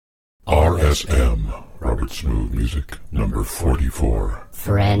RSM, Robert Smooth Music, number 44.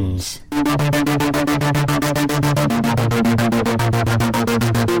 Friends.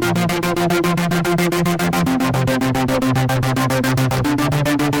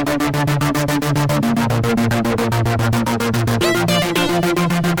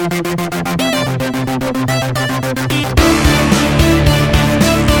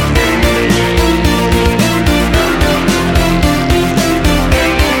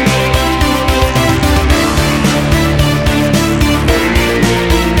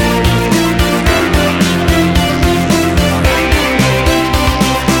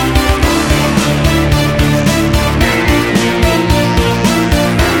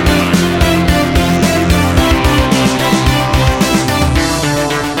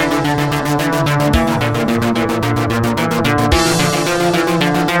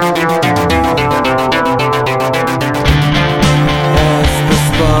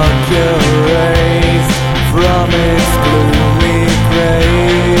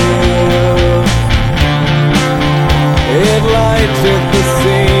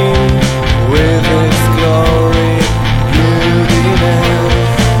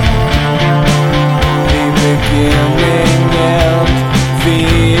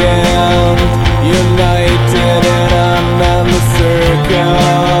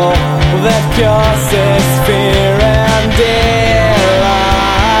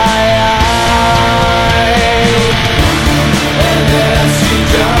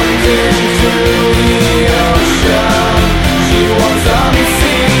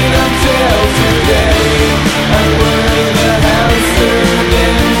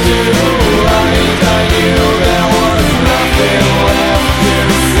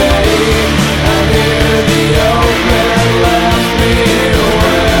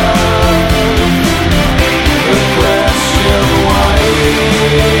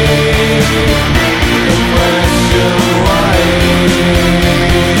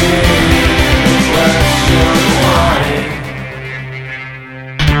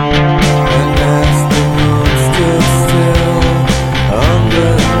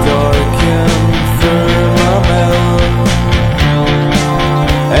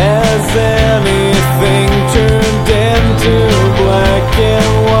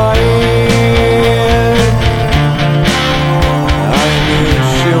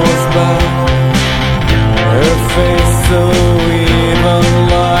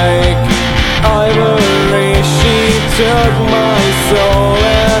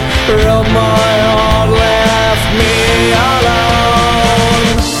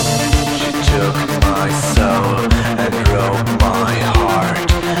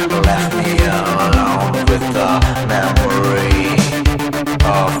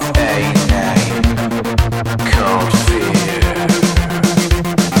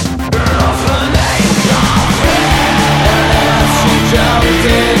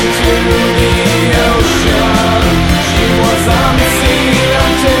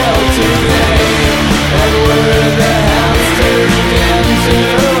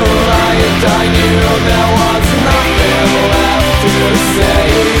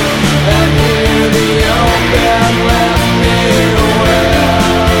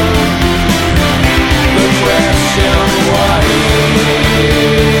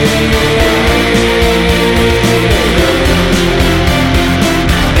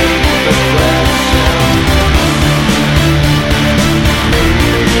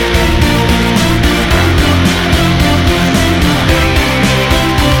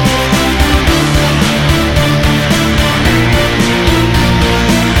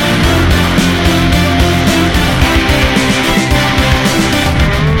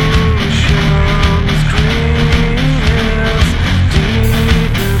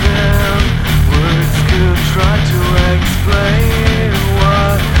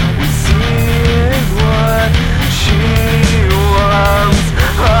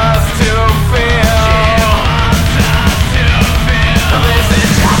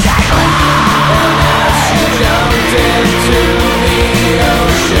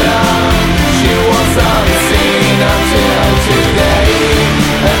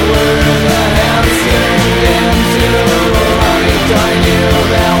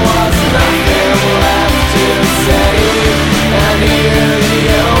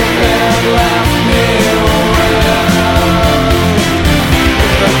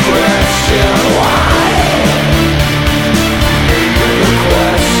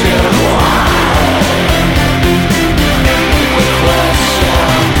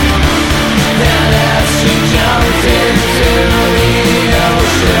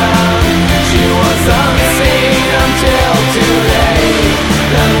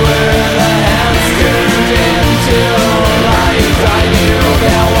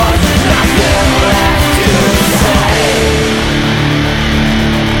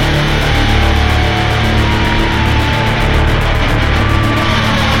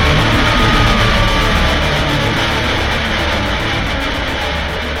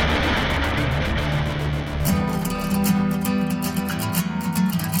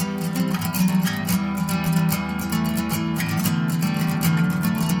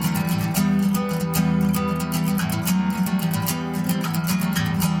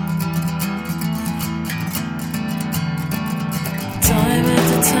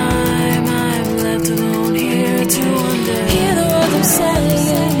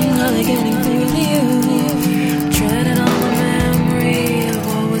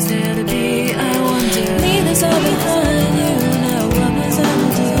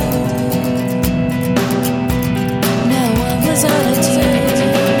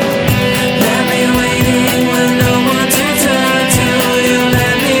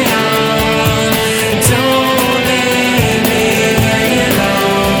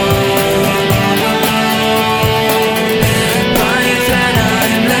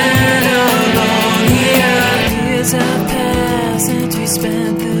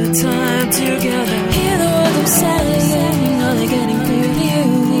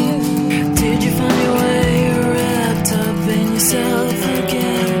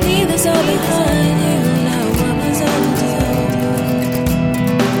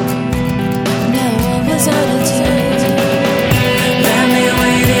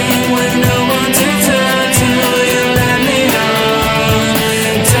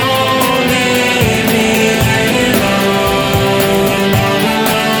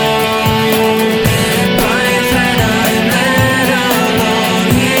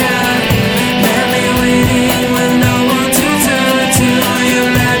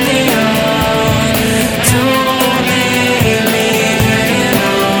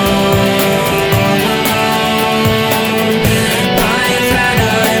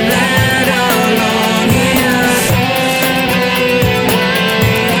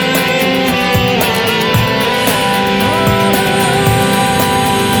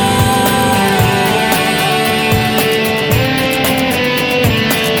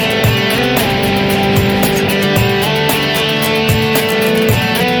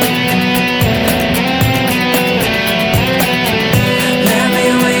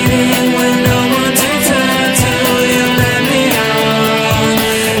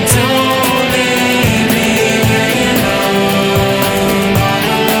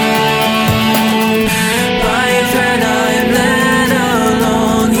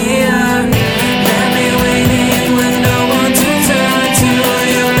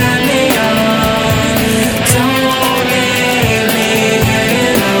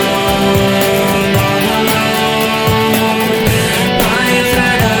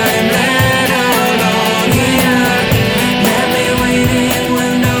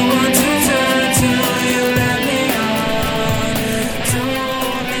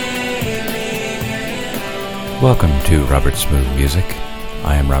 Welcome to Robert Smooth Music.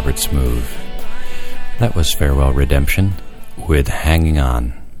 I am Robert Smooth. That was Farewell Redemption with Hanging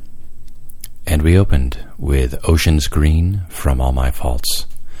On. And we opened with Ocean's Green from All My Faults.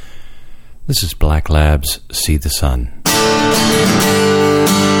 This is Black Lab's See the Sun.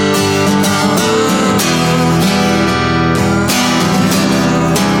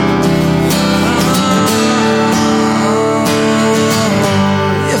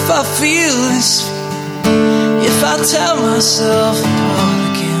 If I feel this, if I tell myself apart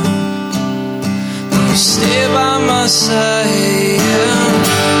again, will you stay by my side?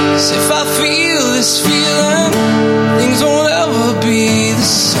 Yeah. 'Cause if I feel this feeling, things won't ever be the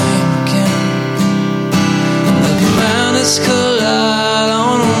same again. The planets collide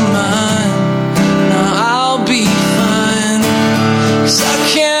on mine. Now I'll be fine, 'cause I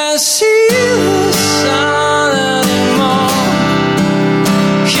can't see the sun anymore.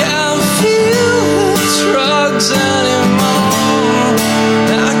 Can't feel the drugs anymore.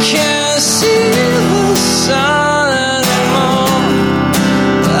 I can't see the sun anymore.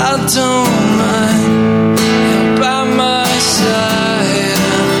 But I don't mind. You're by my side.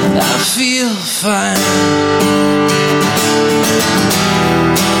 I feel fine.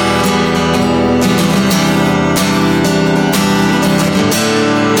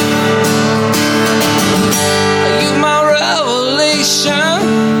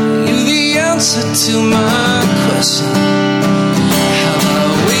 To my question, have I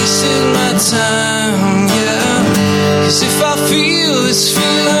wasted my time? Yeah, 'cause if I feel this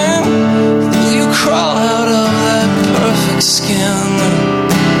feeling, will you crawl out of that perfect skin?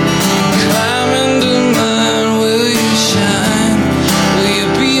 Climb into mine, will you shine? Will you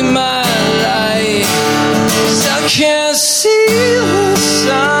be my light? 'Cause I can't see the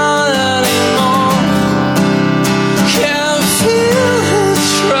sun anymore. Can't feel the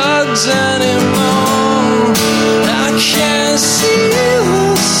drugs anymore. Can't see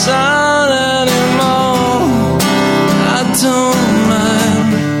the sun anymore. I don't mind.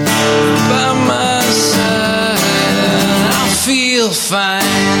 By my side, I feel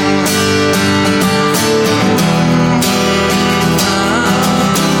fine.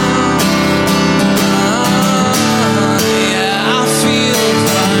 Yeah, I feel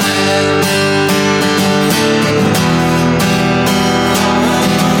fine.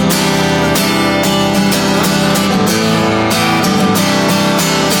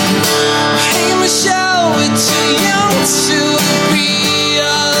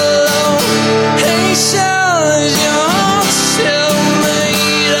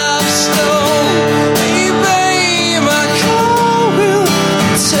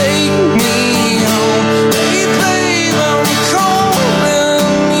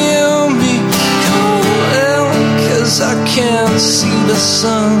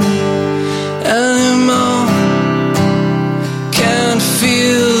 Sun anymore. Can't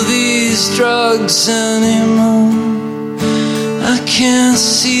feel these drugs anymore. I can't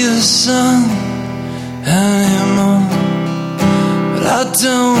see the sun anymore. But I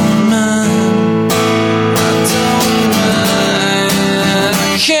don't mind. I don't mind.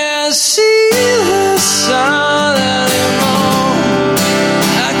 I can't see the sun anymore.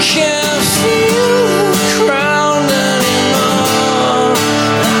 I can't feel the ground anymore.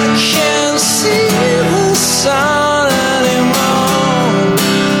 I can't see the sun anymore.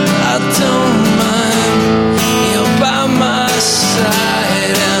 I don't mind. You're by my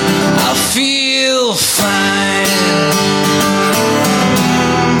side and I feel fine.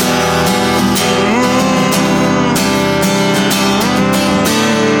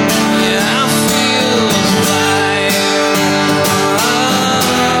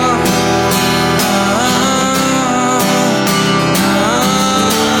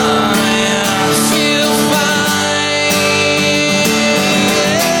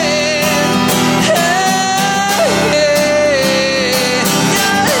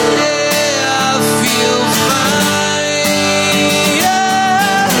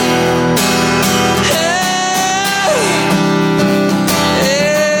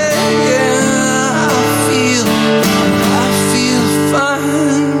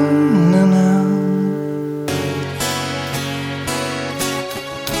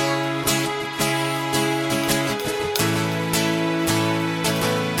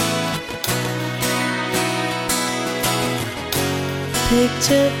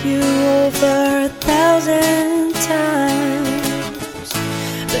 Pictured you over 1,000 times,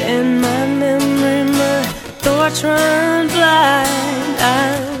 but in my memory my thoughts run blind.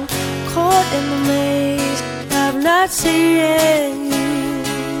 I'm caught in the maze of not seeing you,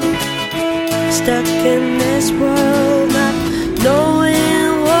 stuck in this world not knowing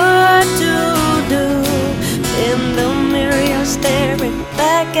what to do. In the mirror you're staring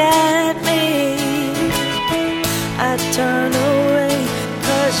back at me. I turn away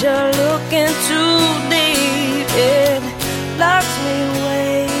 'cause you're looking too deep. It locks me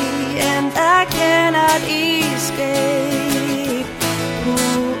away and I cannot escape. Who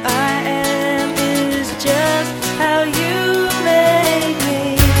I am is just how you make me.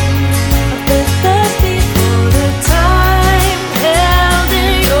 I've been thirsty for the time held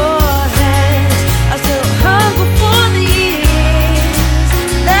in your hands. I still hunger for the years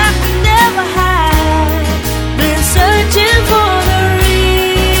that we never had. Been searching for the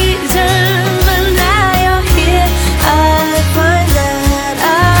reason, but now you're here. I find that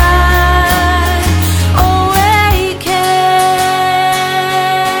I'm awakened.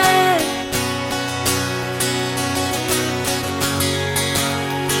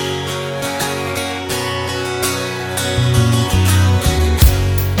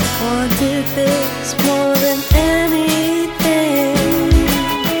 Wanted this more than anything.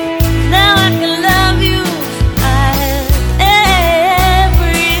 Now I can love you. I have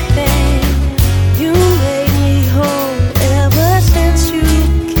everything. You made me whole ever since you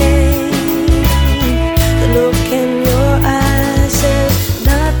came. The look in your eyes says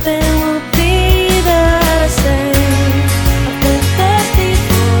nothing will be the same. I've been thirsty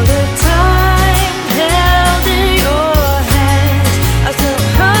for the time held in your hands. I still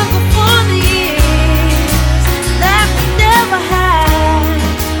hunger for the years that we never had.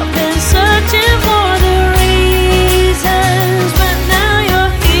 I've been searching for the reasons, but now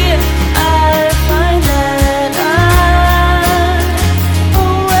you're here. I find that I'm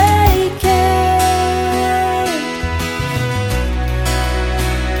awakened.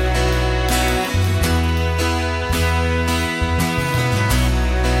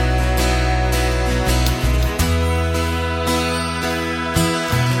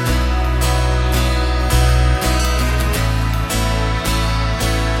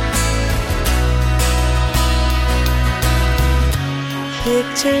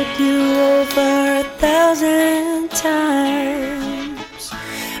 Pictured you over 1,000 times,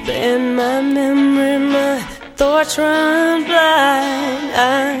 but in my memory my thoughts run blind.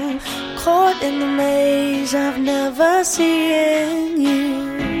 I'm caught in the maze of never seeing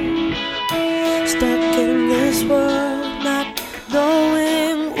you, stuck in this world not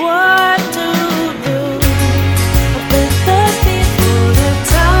knowing what to do. I've been thirsty for the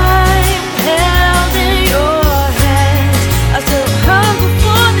time held in your hands. I still hunger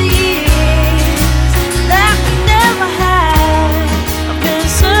for the years that we never had. I've been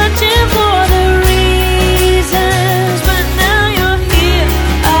searching for the reasons, but now you're here.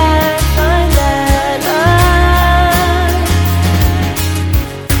 I find that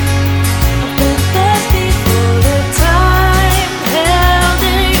I've been thirsty for the time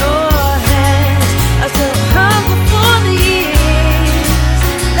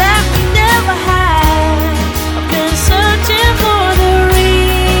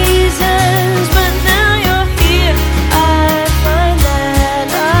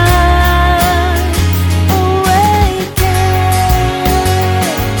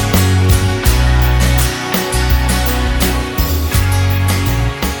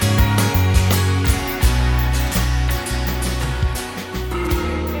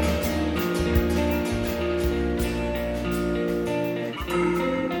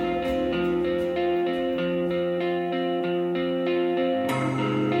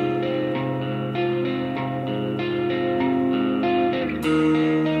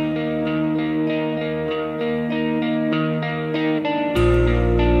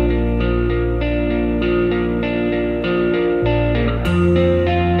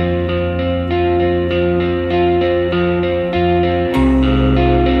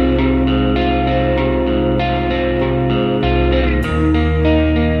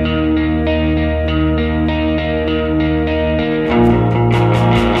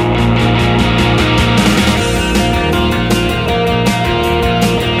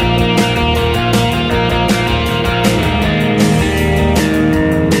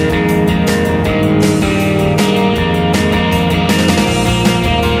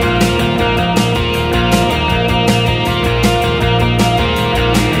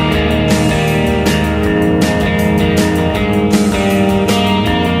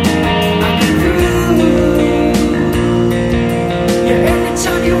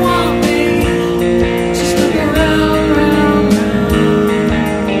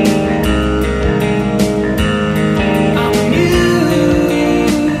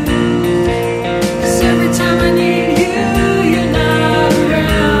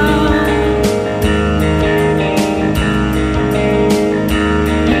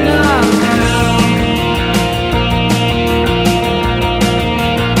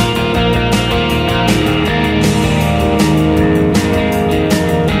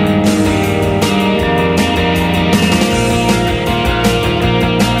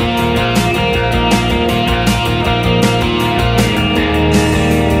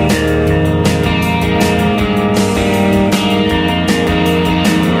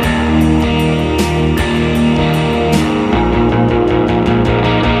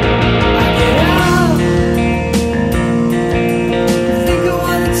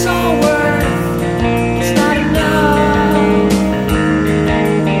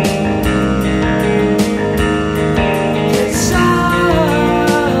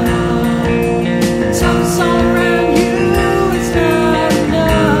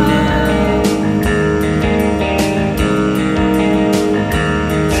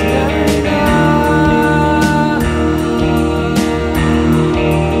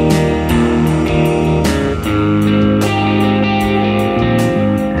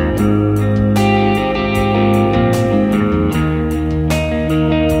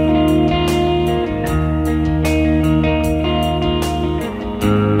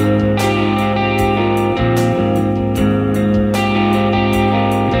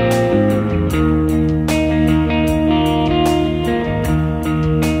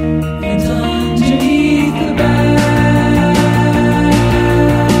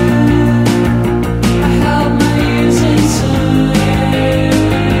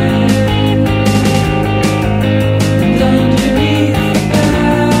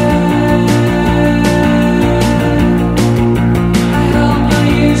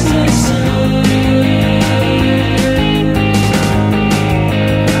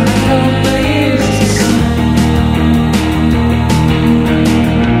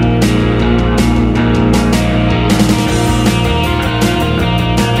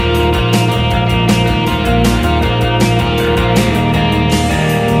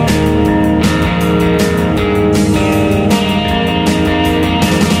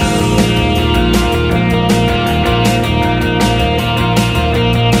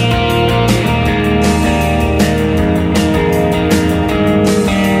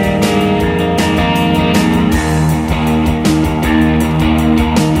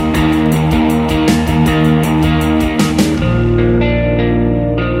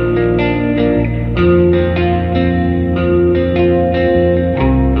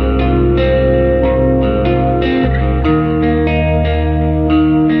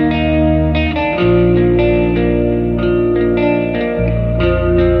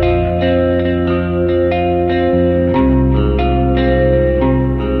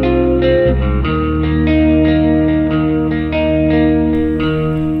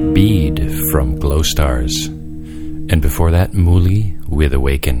Stars. And before that, Mooley with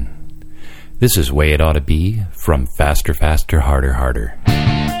Awaken. This is Way It Ought to Be from Faster, Faster, Harder, Harder.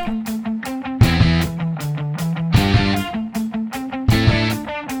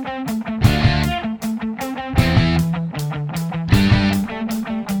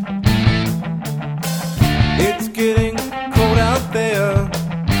 It's getting cold out there.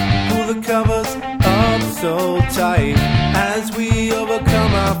 Pull the covers up so tight as we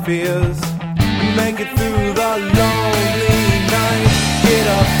overcome our fears. Make it through the lonely night. Get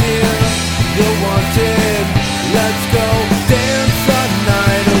up here, you're wanted. Let's go dance the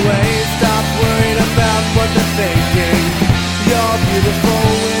night away. Stop worrying about what they're thinking. You're beautiful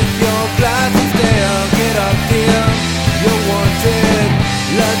with your glasses there. Get up here, you're wanted.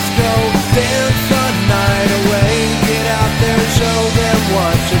 Let's go dance the night away. Get out there and show them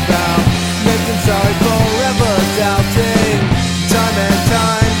what you're about. Make them sorry forever doubting. Time and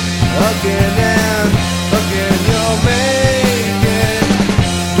time again and again you'll make it.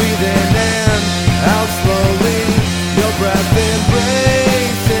 Breathe in and out slowly. Your breath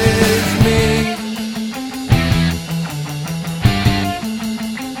embraces me.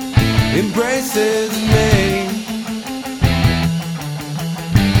 Embraces me.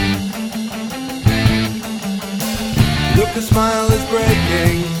 Look, a smile is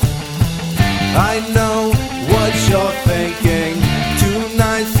breaking. I know what you're thinking.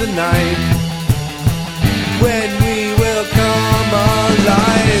 Tonight's the night when we will come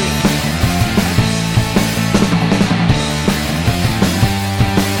alive.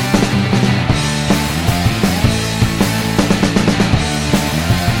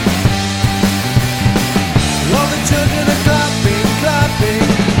 All the children are clapping, clapping,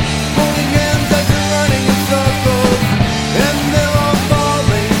 holding hands as they're running in circles, and they're all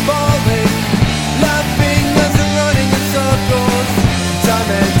falling, falling, laughing as they're running in circles. Time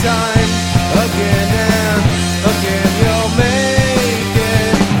and time again and again you'll make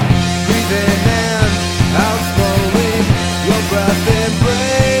it.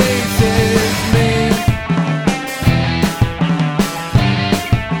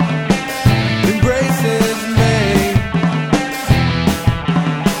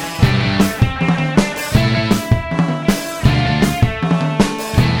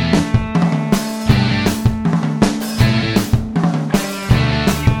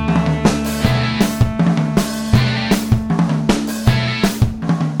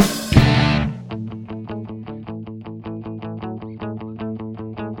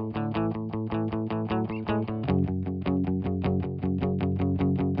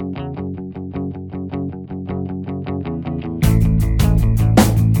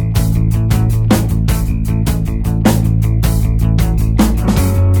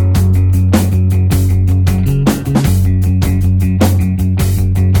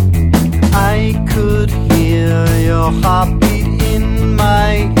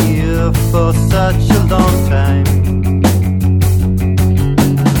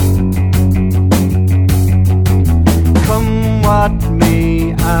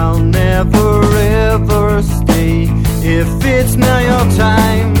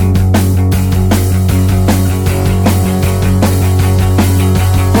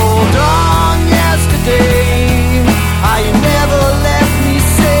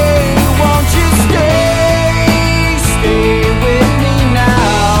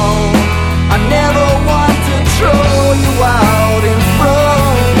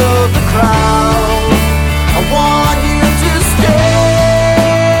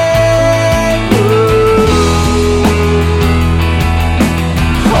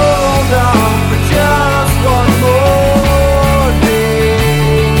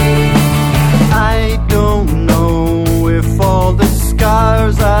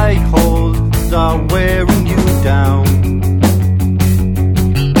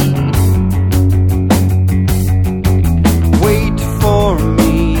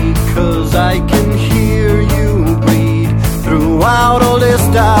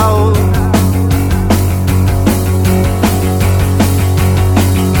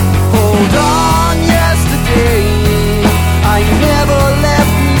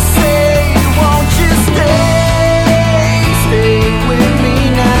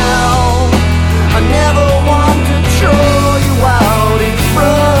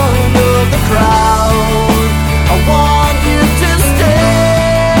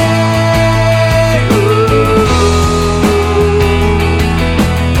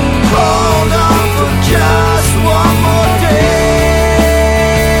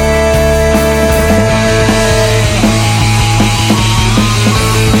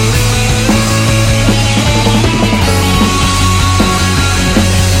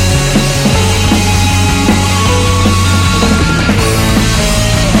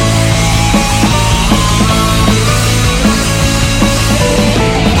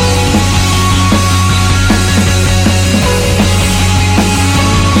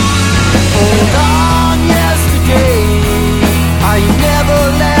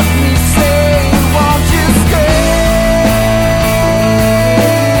 let me say, won't you stay?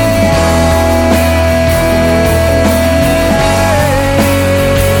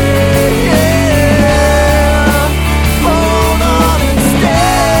 Hold on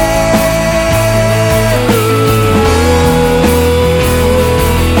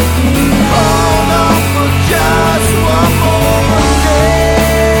and hold on for just one more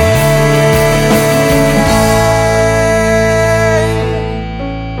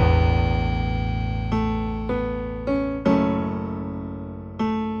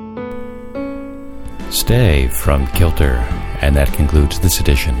Stay from Kilter, and that concludes this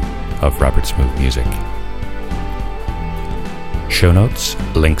edition of Robert Smooth Music. Show notes,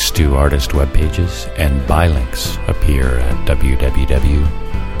 links to artist web pages, and buy links appear at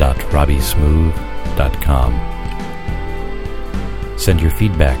www.robbiesmooth.com. Send your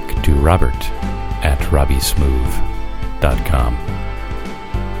feedback to robert@robbiesmooth.com.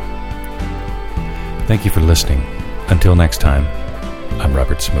 Thank you for listening. Until next time, I'm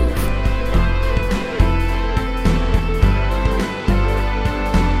Robert Smooth.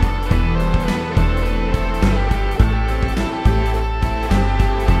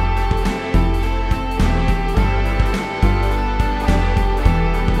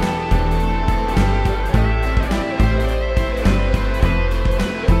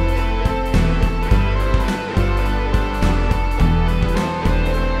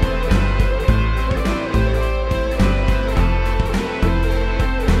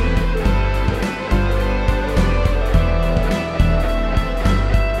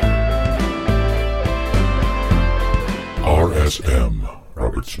 RSM,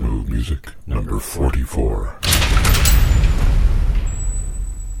 Robert Smooth Music, number 44.